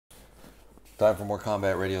Time for more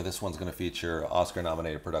combat radio. This one's going to feature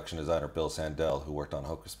Oscar-nominated production designer Bill Sandell, who worked on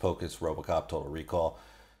Hocus Pocus, Robocop, Total Recall,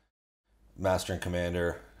 Master and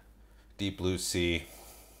Commander, Deep Blue Sea,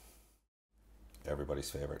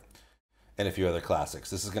 everybody's favorite, and a few other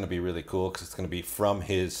classics. This is going to be really cool because it's going to be from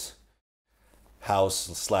his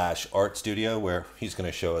house/art studio, where he's going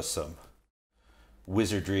to show us some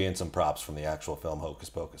wizardry and some props from the actual film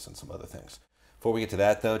Hocus Pocus and some other things. Before we get to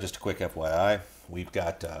that, though, just a quick FYI, we've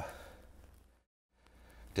got... to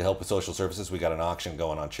help with social services, we got an auction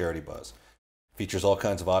going on Charity Buzz. Features all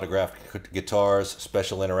kinds of autographed guitars,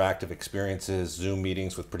 special interactive experiences, Zoom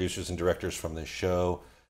meetings with producers and directors from this show,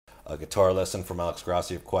 a guitar lesson from Alex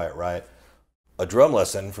Grassi of Quiet Riot, a drum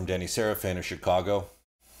lesson from Danny Serafin of Chicago,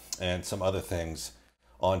 and some other things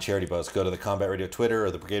on Charity Buzz. Go to the Combat Radio Twitter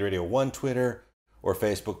or the Brigade-Radio-One Twitter or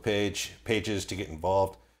Facebook pages to get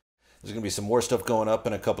involved. There's going to be some more stuff going up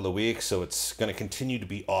in a couple of weeks, so it's going to continue to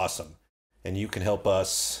be awesome. And you can help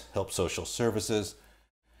us help social services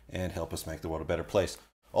and help us make the world a better place.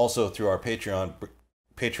 Also, through our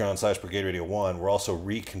Patreon/Brigade-Radio-One, we're also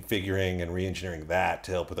reconfiguring and re-engineering that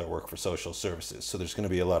to help with our work for social services. So there's going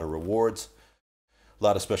to be a lot of rewards, a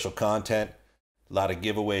lot of special content, a lot of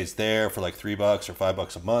giveaways there for like $3 or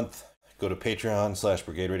 $5 a month. Go to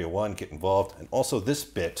Patreon/Brigade-Radio-One, get involved. And also this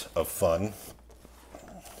bit of fun.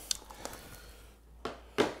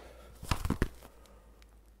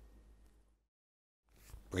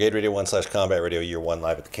 Brigade-Radio-One/Combat Radio Year 1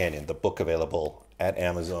 Live at the Canyon. The book available at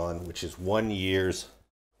Amazon, which is 1 year's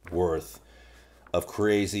worth of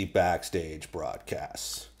crazy backstage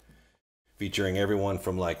broadcasts. Featuring everyone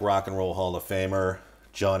from like Rock and Roll Hall of Famer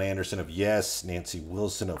John Anderson of Yes, Nancy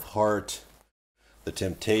Wilson of Heart, The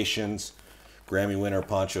Temptations, Grammy winner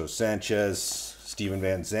Pancho Sanchez, Steven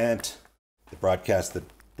Van Zandt, the broadcast that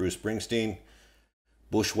Bruce Springsteen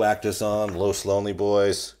bushwhacked us on, Los Lonely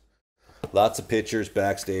Boys. Lots of pictures,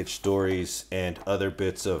 backstage stories, and other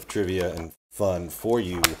bits of trivia and fun for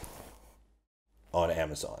you on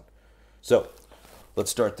Amazon. So,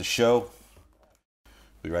 let's start the show.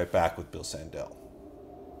 We'll be right back with Bill Sandell.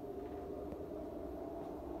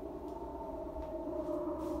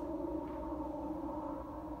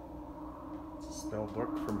 It's a spell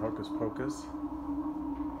book from Hocus Pocus.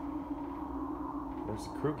 There's a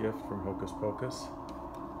crew gift from Hocus Pocus.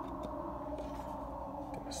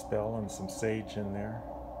 Spell and some sage in there.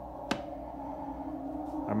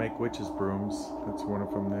 I make witches' brooms. That's one of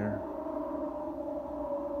them there.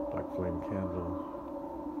 Black flame candle.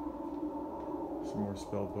 Some more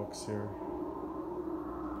spell books here.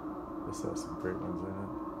 This has some great ones in it.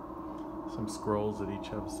 Some scrolls that each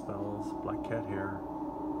have spells. Black cat hair.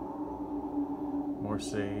 More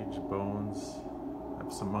sage, bones. I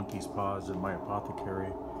have some monkey's paws in my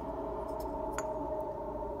apothecary.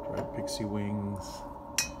 Dried pixie wings.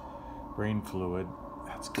 Brain fluid,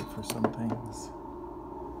 that's good for some things.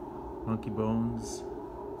 Monkey bones,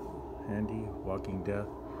 handy. Walking death.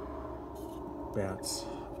 Bats,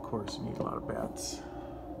 of course, you need a lot of bats.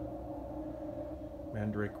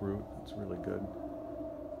 Mandrake root, that's really good.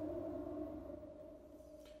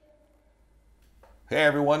 Hey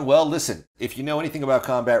everyone, well listen, if you know anything about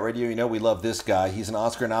combat radio, you know we love this guy. He's an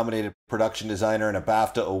Oscar-nominated production designer and a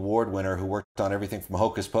BAFTA award winner who worked on everything from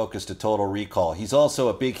Hocus Pocus to Total Recall. He's also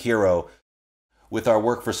a big hero with our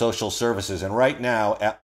work for social services. And right now,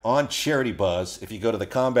 on Charity Buzz, if you go to the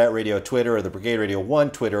Combat Radio Twitter or the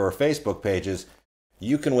Brigade-Radio-One Twitter or Facebook pages,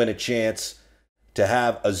 you can win a chance to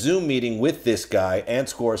have a Zoom meeting with this guy and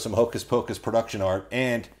score some Hocus Pocus production art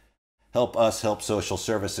and help us help social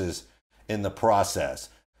services in the process.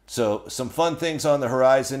 So some fun things on the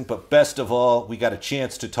horizon, but best of all, we got a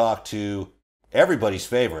chance to talk to everybody's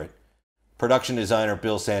favorite, production designer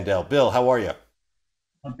Bill Sandell. Bill, how are you?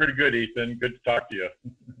 I'm pretty good, Ethan. Good to talk to you.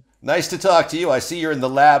 Nice to talk to you. I see you're in the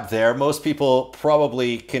lab there. Most people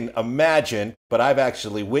probably can imagine, but I've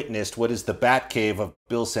actually witnessed what is the bat cave of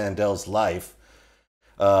Bill Sandell's life.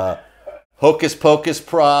 Hocus Pocus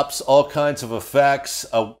props, all kinds of effects,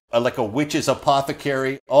 like a witch's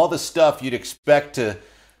apothecary, all the stuff you'd expect to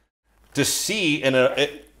see in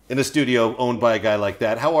a studio owned by a guy like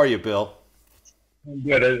that. How are you, Bill? I'm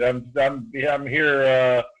good. I'm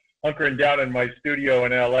here hunkering down in my studio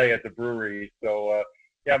in LA at the brewery. So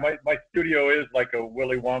yeah, my studio is like a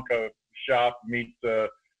Willy Wonka shop meets a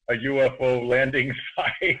UFO landing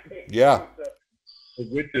site. Yeah. A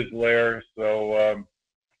witch's lair. So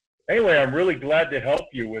anyway, I'm really glad to help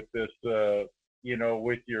you with this, you know,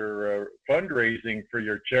 with your fundraising for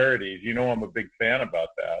your charities. You know, I'm a big fan about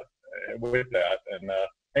that, with that. And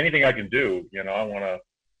anything I can do, you know, I want to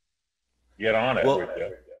get on it with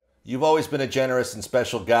you. You've always been a generous and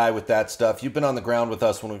special guy with that stuff. You've been on the ground with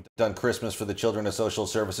us when we've done Christmas for the Children of Social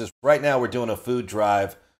Services. Right now, we're doing a food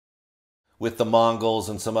drive with the Mongols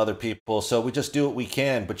and some other people. So we just do what we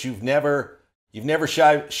can. But you've never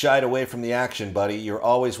shied away from the action, buddy. You're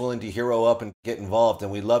always willing to hero up and get involved,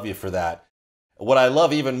 and we love you for that. What I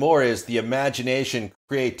love even more is the imagination,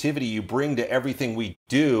 creativity you bring to everything we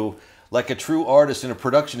do. Like a true artist and a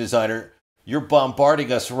production designer, you're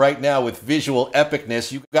bombarding us right now with visual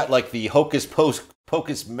epicness. You've got like the Hocus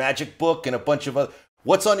Pocus magic book and a bunch of other...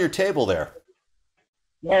 What's on your table there?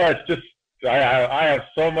 Well, it's just, I have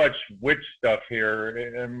so much witch stuff here.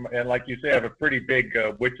 And like you say, I have a pretty big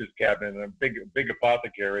witch's cabinet and a big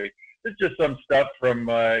apothecary. It's just some stuff from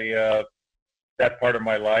my, that part of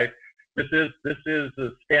my life. This is a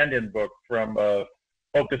stand-in book from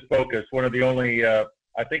Hocus Pocus, one of the only...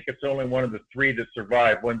 I think it's only one of the 3 that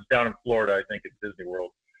survived. One's down in Florida, I think, at Disney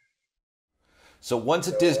World. So one's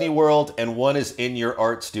at Disney World and one is in your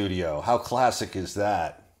art studio. How classic is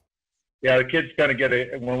that? Yeah, the kids kind of get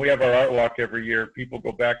it. When we have our art walk every year, people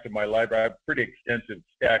go back to my library. I have a pretty extensive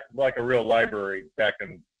stack, like a real library back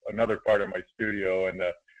in another part of my studio. And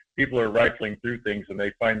people are rifling through things and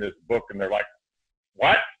they find this book and they're like,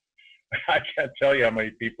 what? I can't tell you how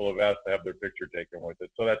many people have asked to have their picture taken with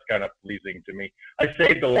it. So that's kind of pleasing to me. I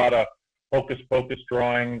saved a lot of Hocus Pocus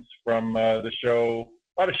drawings from the show.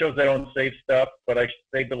 A lot of shows I don't save stuff, but I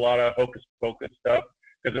saved a lot of Hocus Pocus stuff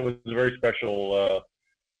because it was a very special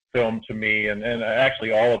film to me. And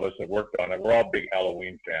actually all of us that worked on it, we're all big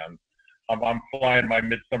Halloween fans. I'm flying my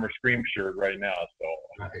Midsummer Scream shirt right now. So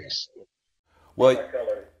Nice. Well,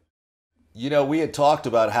 you know, we had talked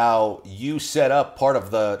about how you set up part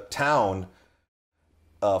of the town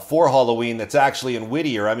for Halloween that's actually in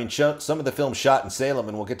Whittier. I mean, some of the films shot in Salem,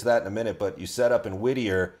 and we'll get to that in a minute, but you set up in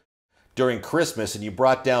Whittier during Christmas, and you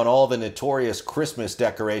brought down all the notorious Christmas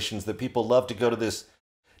decorations that people love to go to this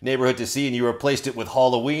neighborhood to see, and you replaced it with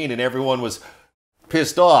Halloween, and everyone was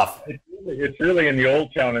pissed off. It's really in the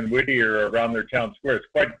old town in Whittier, around their town square. It's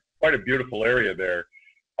quite a beautiful area there.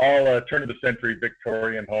 All turn of the century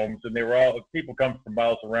Victorian homes, and they were all, people come from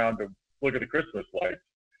miles around to look at the Christmas lights.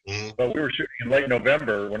 Mm-hmm. But we were shooting in late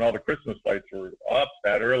November when all the Christmas lights were up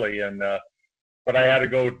that early, and but I had to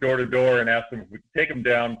go door to door and ask them if we could take them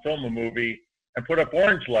down, film a movie, and put up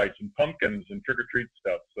orange lights and pumpkins and trick or treat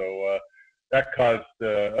stuff. So that caused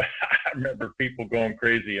I remember people going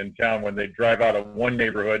crazy in town when they drive out of one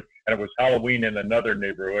neighborhood and it was Halloween in another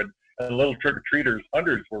neighborhood, and little trick or treaters,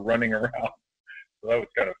 hundreds, were running around. So that was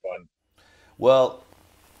kind of fun. Well,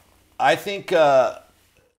 I think the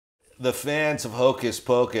fans of Hocus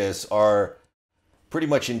Pocus are pretty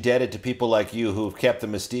much indebted to people like you who've kept the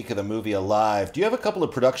mystique of the movie alive. Do you have a couple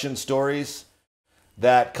of production stories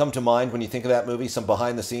that come to mind when you think of that movie? Some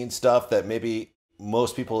behind-the-scenes stuff that maybe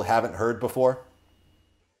most people haven't heard before?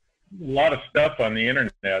 A lot of stuff on the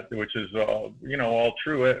internet, which is all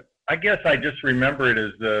true. I guess I just remember it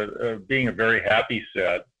as being a very happy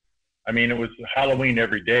set. I mean, it was Halloween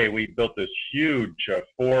every day. We built this huge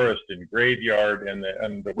forest and graveyard and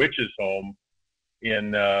the witch's home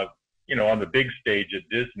in, on the big stage at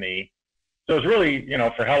Disney. So it was really,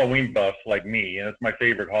 for Halloween buffs like me, and it's my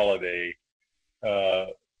favorite holiday.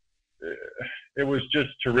 It was just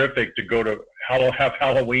terrific to go to have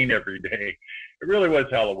Halloween every day. It really was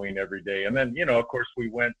Halloween every day. And then, of course, we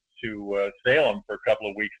went to Salem for a couple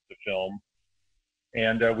of weeks to film.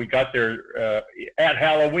 And we got there at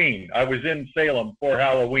Halloween. I was in Salem for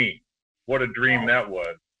Halloween. What a dream that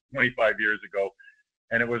was, 25 years ago.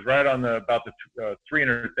 And it was right on about the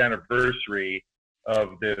 300th anniversary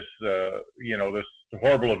of this, this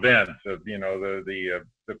horrible event of, the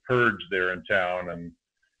purge there in town. And,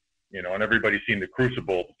 and everybody's seen the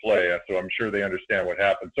Crucible play, so I'm sure they understand what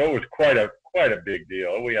happened. So it was quite a big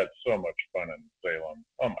deal. We had so much fun in Salem.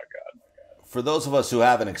 Oh, my God. For those of us who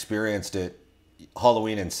haven't experienced it,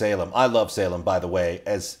 Halloween in Salem. I love Salem, by the way.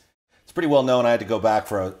 As it's pretty well known, I had to go back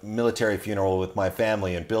for a military funeral with my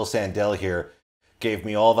family, and Bill Sandell here gave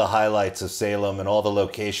me all the highlights of Salem and all the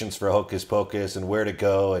locations for Hocus Pocus and where to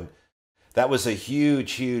go, and that was a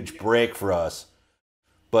huge, huge break for us.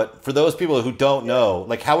 But for those people who don't know,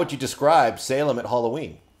 like, how would you describe Salem at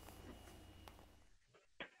Halloween?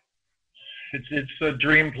 It's a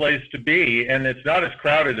dream place to be, and it's not as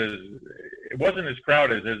crowded as it wasn't as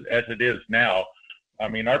crowded as it is now. I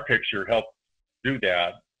mean, our picture helped do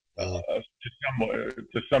that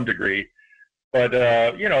to some degree, but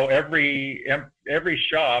every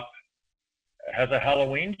shop has a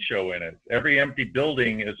Halloween show in it. Every empty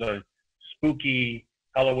building is a spooky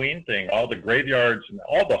Halloween thing. All the graveyards and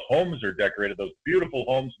all the homes are decorated. Those beautiful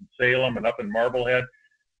homes in Salem and up in Marblehead.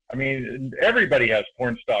 I mean, everybody has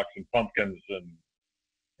corn stalks and pumpkins, and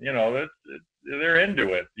they're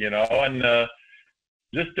into it, and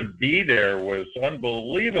just to be there was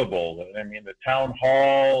unbelievable. I mean, the town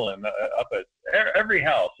hall and up at every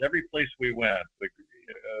house, every place we went, the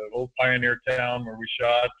old pioneer town where we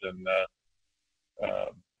shot, and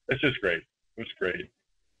it's just great. It was great.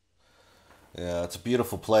 Yeah, it's a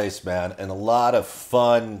beautiful place, man, and a lot of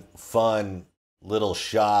fun little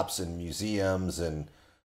shops and museums, and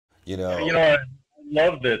I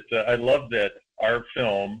love that. I love that our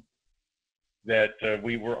film, that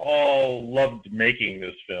we were all loved making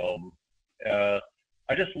this film. I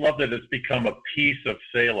just love that it's become a piece of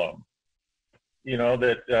Salem.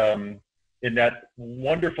 That in that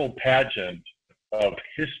wonderful pageant of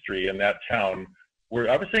history in that town, where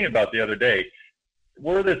I was thinking about the other day,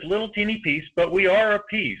 we're this little teeny piece, but we are a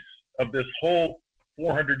piece of this whole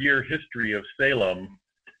 400-year history of Salem.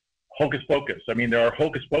 Hocus Pocus. I mean, there are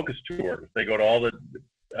Hocus Pocus tours. They go to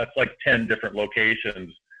that's like 10 different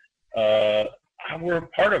locations. We're a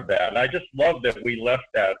part of that. And I just love that we left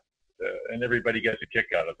that, and everybody gets a kick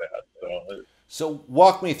out of that. So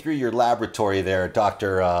walk me through your laboratory there,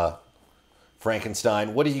 Dr.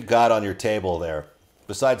 Frankenstein. What do you got on your table there,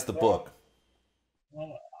 besides the book?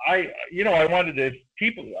 Well, I wanted to,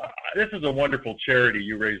 people, this is a wonderful charity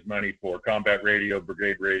you raise money for, Combat Radio,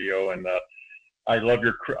 Brigade Radio, and I love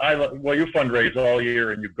you fundraise all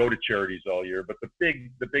year and you go to charities all year, but the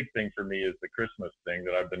big thing for me is the Christmas thing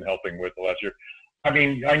that I've been helping with the last year. I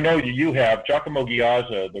mean, I know you have Giacomo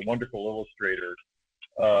Giazza, the wonderful illustrator,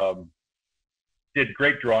 did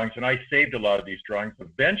great drawings, and I saved a lot of these drawings.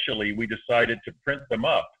 Eventually, we decided to print them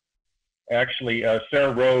up. Actually,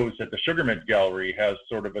 Sarah Rose at the Sugarmint Gallery has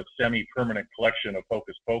sort of a semi-permanent collection of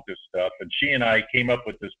Hocus Pocus stuff, and she and I came up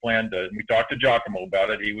with this plan and we talked to Giacomo about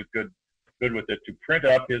it. He was good with it, to print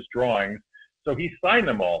up his drawings. So he signed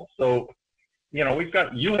them all. So, you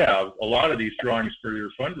have a lot of these drawings for your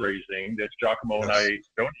fundraising that Giacomo and I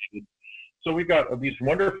donated. So we've got these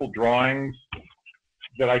wonderful drawings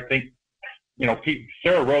that I think,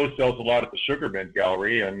 Sarah Rose sells a lot at the Sugarmint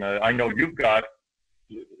Gallery, and I know you've got,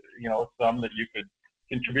 some that you could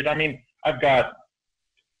contribute. I mean, I've got,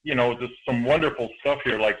 just some wonderful stuff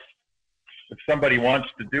here. Like, if somebody wants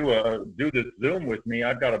to do this Zoom with me,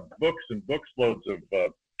 I've got books and books loads of,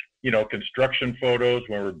 construction photos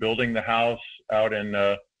when we're building the house out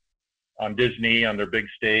on Disney on their big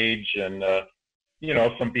stage, and,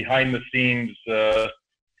 some behind the scenes,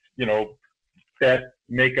 set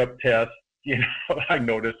makeup tests, I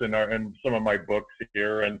noticed in some of my books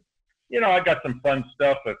here. And, I got some fun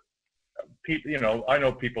stuff. If people, I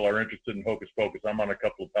know people are interested in Hocus Pocus. I'm on a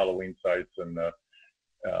couple of Halloween sites and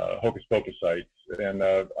Hocus Pocus sites, and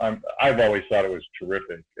I've always thought it was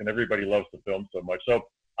terrific, and everybody loves the film so much. So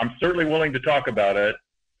I'm certainly willing to talk about it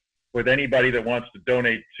with anybody that wants to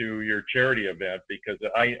donate to your charity event, because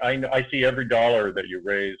I see every dollar that you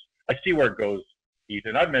raise. I see where it goes,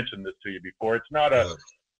 Ethan. I've mentioned this to you before. It's not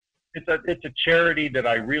it's a charity that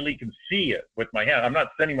I really can see it with my hand. I'm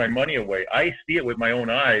not sending my money away. I see it with my own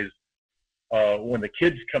eyes. When the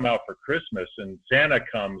kids come out for Christmas and Santa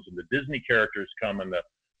comes and the Disney characters come and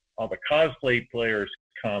all the cosplay players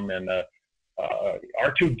come and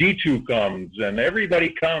R2-D2 comes and everybody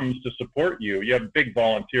comes to support you. You have a big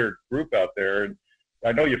volunteer group out there, and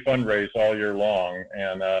I know you fundraise all year long,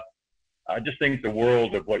 and I just think the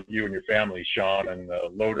world of what you and your family, Sean and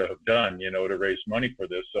Loda, have done, to raise money for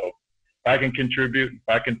this. So if I can contribute, if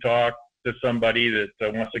I can talk to somebody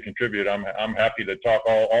that wants to contribute, I'm happy to talk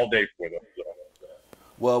all day with them. So.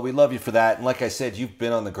 Well, we love you for that, and like I said, you've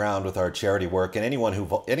been on the ground with our charity work, and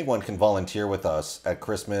anyone can volunteer with us at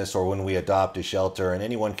Christmas or when we adopt a shelter, and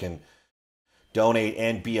anyone can donate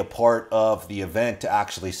and be a part of the event to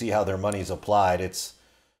actually see how their money's applied. It's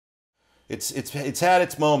had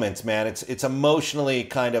its moments, man. It's emotionally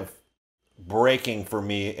kind of breaking for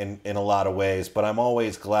me in a lot of ways, but I'm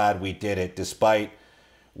always glad we did it, despite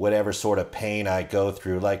whatever sort of pain I go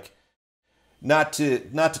through. Like, not to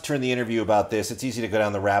turn the interview about this, it's easy to go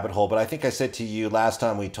down the rabbit hole, but I think I said to you last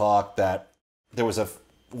time we talked that there was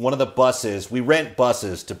one of the buses, we rent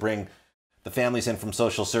buses to bring the families in from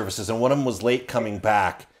social services, and one of them was late coming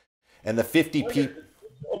back, and the 50 people.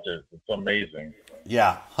 It's amazing.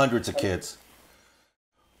 Yeah, hundreds of kids.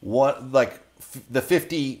 The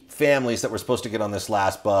 50 families that were supposed to get on this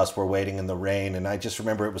last bus were waiting in the rain, and I just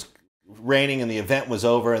remember it was raining and the event was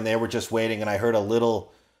over and they were just waiting, and I heard a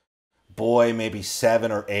little boy, maybe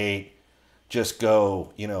 7 or 8, just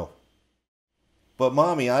go, but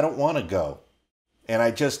Mommy, I don't want to go. And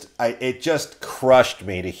it just crushed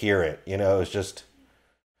me to hear it. It was just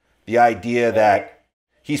the idea that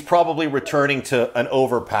he's probably returning to an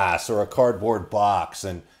overpass or a cardboard box,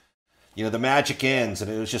 and the magic ends,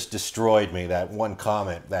 and it was just destroyed me, that one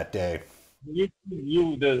comment that day. The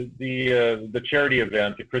charity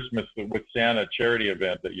event, the Christmas with Santa charity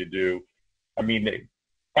event that you do. I mean,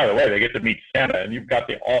 by the way, they get to meet Santa, and you've got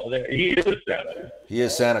he is Santa. He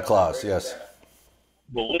is Santa Claus, yes.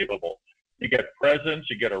 Unbelievable. You get presents.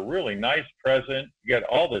 You get a really nice present. You get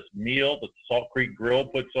all this meal that Salt Creek Grill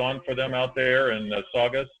puts on for them out there in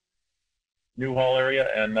Saugus, Newhall area,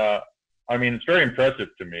 and I mean, it's very impressive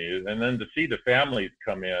to me. And then to see the families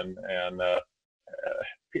come in and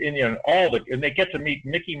and they get to meet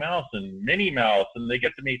Mickey Mouse and Minnie Mouse, and they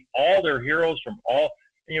get to meet all their heroes from all.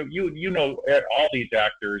 All these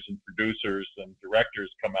actors and producers and directors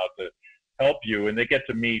come out to help you, and they get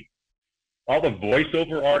to meet all the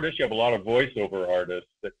voiceover artists. You have a lot of voiceover artists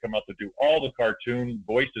that come out to do all the cartoon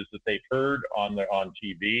voices that they've heard on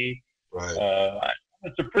TV. Right.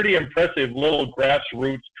 It's a pretty impressive little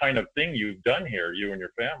grassroots kind of thing you've done here, you and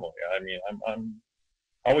your family. I mean, I'm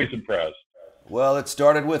always impressed. Well, it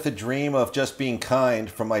started with a dream of just being kind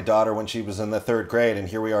from my daughter when she was in the 3rd grade, and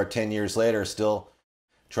here we are 10 years later, still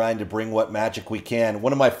trying to bring what magic we can.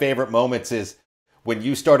 One of my favorite moments is when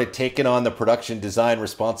you started taking on the production design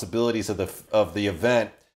responsibilities of the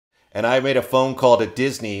event, and I made a phone call to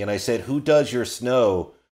Disney, and I said, "Who does your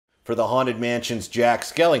snow for the Haunted Mansion's Jack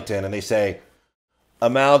Skellington?" And they say,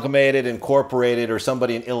 Amalgamated, Incorporated, or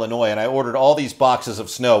somebody in Illinois. And I ordered all these boxes of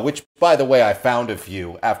snow, which, by the way, I found a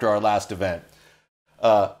few after our last event.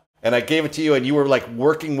 And I gave it to you, and you were like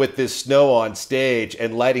working with this snow on stage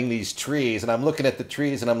and lighting these trees. And I'm looking at the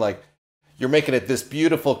trees, and I'm like, you're making it this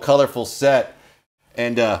beautiful, colorful set.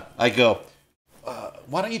 And I go,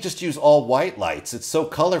 why don't you just use all white lights? It's so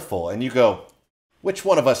colorful. And you go, which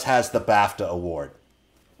one of us has the BAFTA award?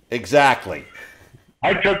 Exactly.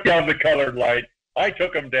 I took down the colored lights. I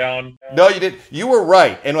took them down. No, you didn't. You were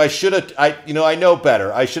right. And I should have, I know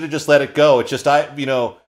better. I should have just let it go. It's just, I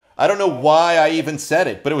don't know why I even said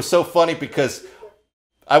it, but it was so funny because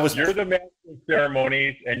You're the master of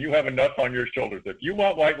ceremonies, and you have enough on your shoulders. If you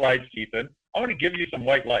want white lights, Ethan, I'm going to give you some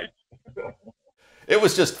white lights. It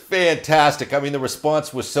was just fantastic. I mean, the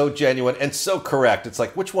response was so genuine and so correct. It's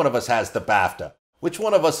like, which one of us has the BAFTA? Which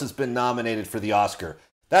one of us has been nominated for the Oscar?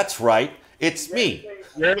 That's right. It's me.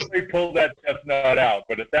 Rarely pull that chestnut out,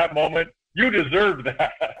 but at that moment, you deserve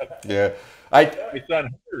that. Yeah. My son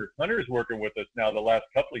Hunter's working with us now the last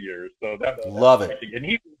couple of years, so love it. And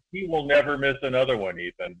he will never miss another one,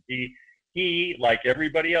 Ethan. He like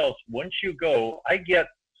everybody else. Once you go, I get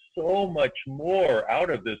so much more out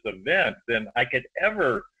of this event than I could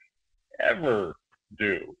ever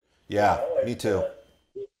do. Yeah, me too.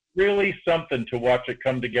 Really something to watch it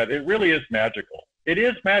come together. It really is magical. It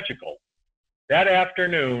is magical. That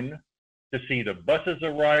afternoon, to see the buses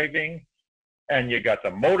arriving, and you got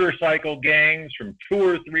the motorcycle gangs from 2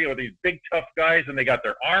 or 3 of these big tough guys, and they got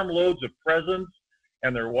their armloads of presents,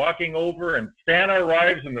 and they're walking over, and Santa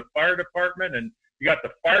arrives in the fire department, and you got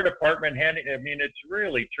the fire department handing. I mean, it's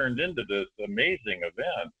really turned into this amazing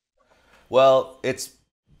event. Well, it's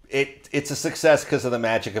a success because of the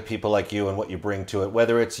magic of people like you and what you bring to it.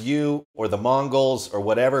 Whether it's you or the Mongols or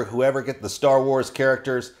whoever get the Star Wars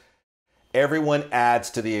characters, everyone adds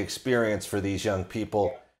to the experience for these young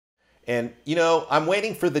people. And, I'm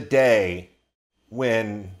waiting for the day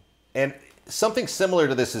when, and something similar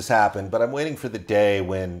to this has happened, but I'm waiting for the day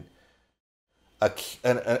when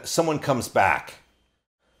someone comes back,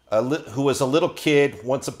 who was a little kid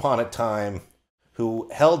once upon a time, who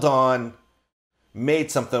held on,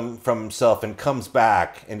 made something from himself, and comes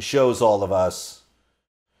back and shows all of us,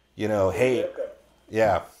 hey,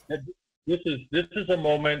 yeah. This is a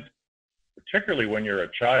moment, particularly when you're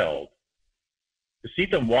a child, to see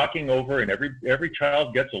them walking over, and every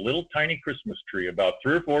child gets a little tiny Christmas tree about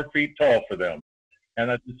 3 or 4 feet tall for them,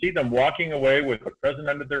 and to see them walking away with a present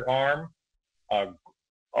under their arm,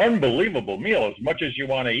 unbelievable meal, as much as you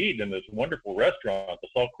want to eat in this wonderful restaurant, the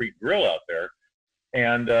Salt Creek Grill out there.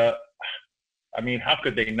 And I mean, how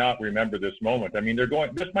could they not remember this moment? I mean,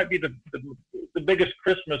 this might be the biggest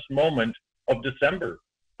Christmas moment of December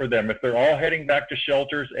for them, if they're all heading back to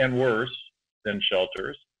shelters and worse than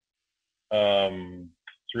shelters.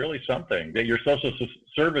 It's really something that your social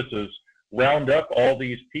services round up all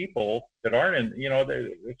these people that aren't in,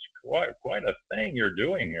 it's quite a thing you're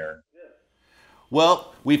doing here.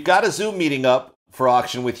 Well, we've got a Zoom meeting up for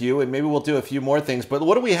auction with you, and maybe we'll do a few more things. But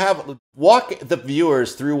what do we have? Walk the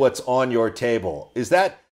viewers through what's on your table. Is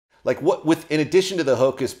that like in addition to the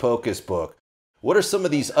Hocus Pocus book, what are some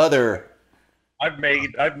of these other? I've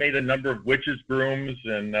made a number of witches' brooms,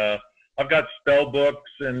 and I've got spell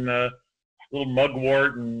books, and little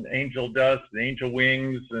mugwort and angel dust and angel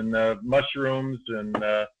wings and mushrooms and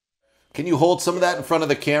Can you hold some of that in front of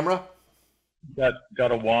the camera?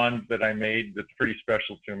 got a wand that I made that's pretty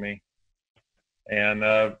special to me. And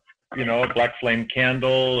you know, a black flame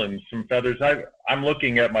candle and some feathers. I'm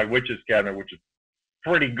looking at my witch's cabinet, which is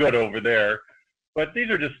pretty good over there. But these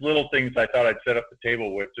are just little things I thought I'd set up the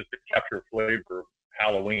table with just to capture flavor of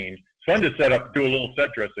Halloween. It's fun to set up, do a little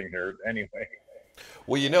set dressing here anyway.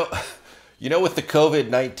 Well, with the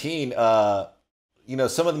COVID-19,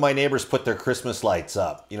 some of my neighbors put their Christmas lights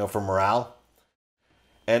up, for morale.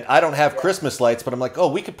 And I don't have Christmas lights, but I'm like, oh,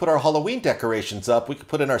 we could put our Halloween decorations up. We could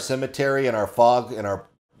put in our cemetery and our fog and our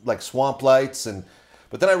swamp lights.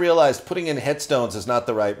 But then I realized putting in headstones is not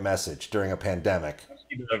the right message during a pandemic.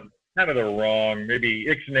 Kind of the wrong, maybe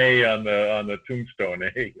ixnay on the tombstone,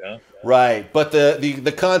 eh? Huh? Right, but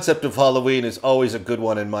the concept of Halloween is always a good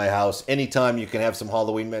one in my house. Anytime you can have some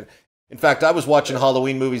Halloween. In fact, I was watching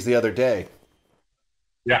Halloween movies the other day.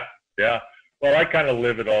 Yeah. Well, I kind of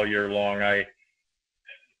live it all year long.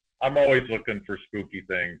 I'm always looking for spooky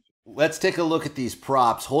things. Let's take a look at these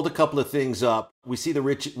props. Hold a couple of things up. We see the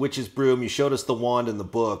witch's broom. You showed us the wand in the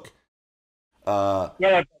book. Well, I've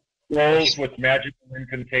got scrolls with magical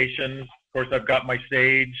incantations. Of course, I've got my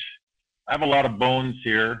sage. I have a lot of bones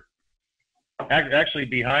here. Actually,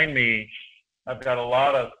 behind me, I've got a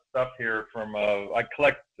lot of stuff here from. I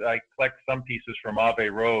collect some pieces from Ave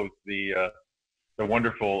Rose, the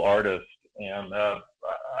wonderful artist, and I've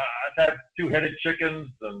had two-headed chickens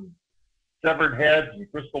and severed heads and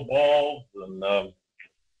crystal balls, and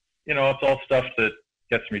it's all stuff that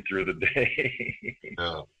gets me through the day.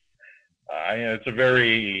 Oh. It's a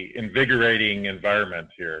very invigorating environment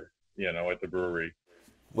here, at the brewery.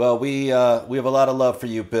 Well, we have a lot of love for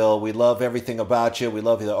you, Bill. We love everything about you. We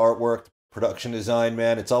love the artwork, production design,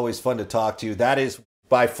 man. It's always fun to talk to you. That is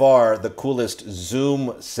by far the coolest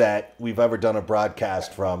Zoom set we've ever done a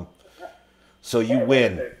broadcast from. So you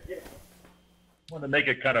win. I want to make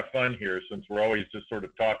it kind of fun here, since we're always just sort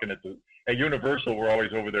of talking at Universal. We're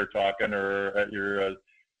always over there talking, or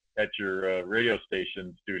at your radio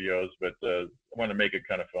station studios. But I want to make it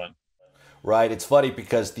kind of fun. Right. It's funny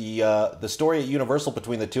because the story at Universal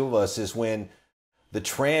between the two of us is when the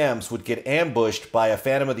trams would get ambushed by a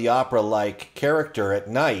Phantom of the Opera-like character at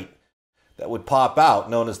night that would pop out,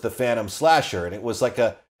 known as the Phantom Slasher, and it was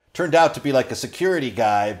turned out to be like a security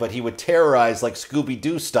guy, but he would terrorize, like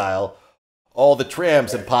Scooby-Doo style, all the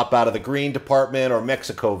trams and pop out of the Green Department or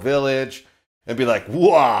Mexico Village and be like,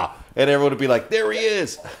 "Wah!" And everyone would be like, "There he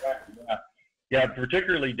is." Yeah,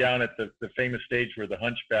 particularly down at the famous stage where the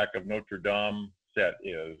Hunchback of Notre Dame set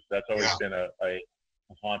is. That's always been a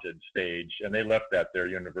haunted stage, and they left that there,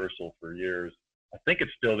 Universal, for years. I think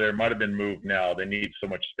it's still there. It might have been moved now. They need so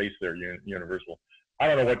much space there, Universal. I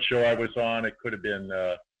don't know what show I was on. It could have been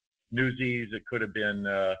Newsies. It could have been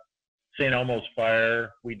St. Elmo's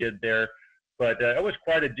Fire we did there. But it was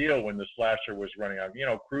quite a deal when the slasher was running on.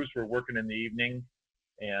 Crews were working in the evening,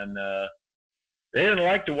 and they didn't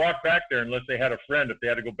like to walk back there unless they had a friend, if they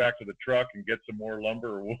had to go back to the truck and get some more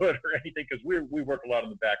lumber or wood or anything, because we work a lot in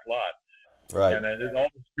the back lot. Right. And there's all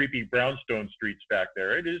these creepy brownstone streets back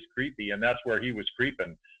there. It is creepy, and that's where he was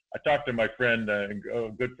creeping. I talked to my friend, a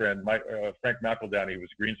good friend, Frank McEldowney, who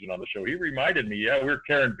was Greensman on the show. He reminded me, we were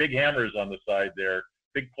carrying big hammers on the side there,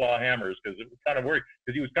 big claw hammers, because it was kind of worried,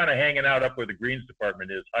 because he was kind of hanging out up where the greens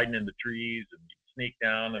department is, hiding in the trees and sneak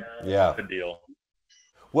down, and good deal.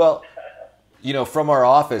 Well, from our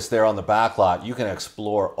office there on the back lot, you can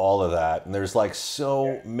explore all of that, and there's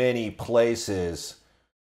so many places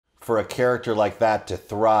for a character like that to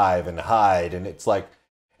thrive and hide, and it's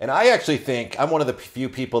and I actually think I'm one of the few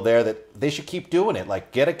people there that they should keep doing it.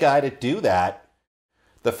 Get a guy to do that.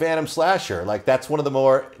 The Phantom Slasher, that's one of the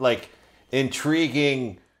more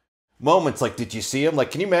intriguing moments. Did you see him?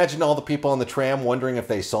 Can you imagine all the people on the tram wondering if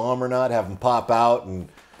they saw him or not? Have him pop out and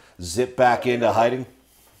zip back into hiding.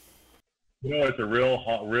 It's a real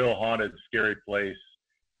haunted, scary place.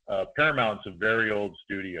 Paramount's a very old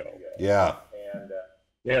studio. Yeah. And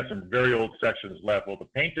they have some very old sections left. Well, the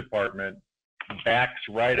paint department backs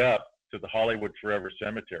right up to the Hollywood Forever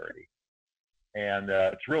Cemetery. And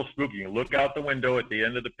it's real spooky. You look out the window at the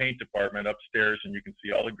end of the paint department upstairs, and you can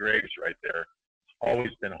see all the graves right there. It's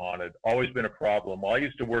always been haunted, always been a problem. Well, I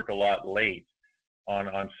used to work a lot late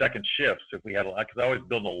on second shifts if we had because I always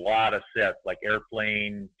build a lot of sets, like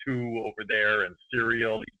Airplane 2 over there and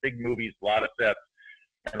Serial, these big movies, a lot of sets.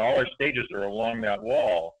 And all our stages are along that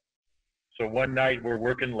wall. So one night we're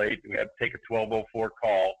working late. We had to take a 1204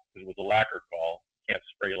 call because it was a lacquer call. Can't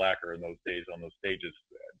spray lacquer in those days on those stages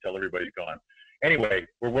until everybody's gone. Anyway,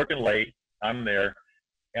 we're working late. I'm there.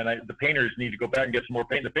 and the painters need to go back and get some more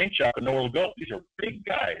paint in the paint shop, and nowhere will go. These are big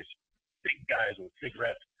guys with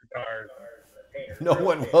cigarettes, cigars. No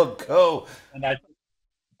one will go. And I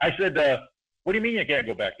said, what do you mean you can't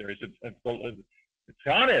go back there? He said, it's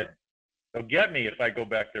haunted. They'll get me if I go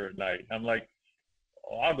back there at night. I'm like,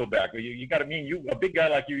 oh, I'll go back. You got to a big guy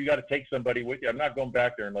like you got to take somebody with you. I'm not going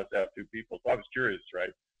back there unless I have two people. So I was curious, right?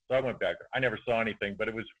 So I went back there. I never saw anything, but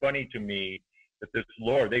it was funny to me that this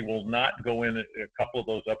lore, they will not go in a couple of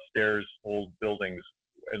those upstairs old buildings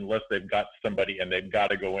unless they've got somebody, and they've got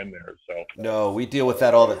to go in there. So no, we deal with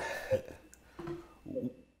that all the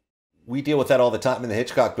time in the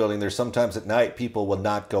Hitchcock building. There's sometimes at night people will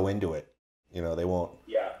not go into it. You know, they won't.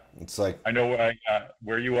 Yeah. It's like, I know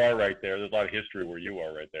where you are right there. There's a lot of history where you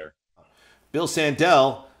are right there. Bill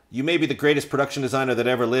Sandell, you may be the greatest production designer that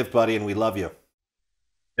ever lived, buddy, and we love you.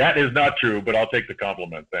 That is not true, but I'll take the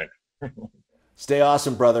compliment. Thanks. Stay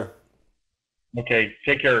awesome, brother. Okay.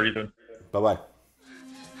 Take care, Ethan. Bye-bye.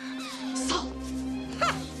 So,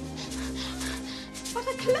 what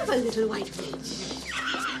a clever little white witch.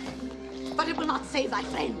 But it will not save thy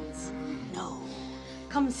friends. No.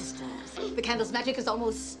 Come, sisters. The candle's magic is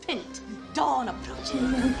almost spent. Dawn approaches.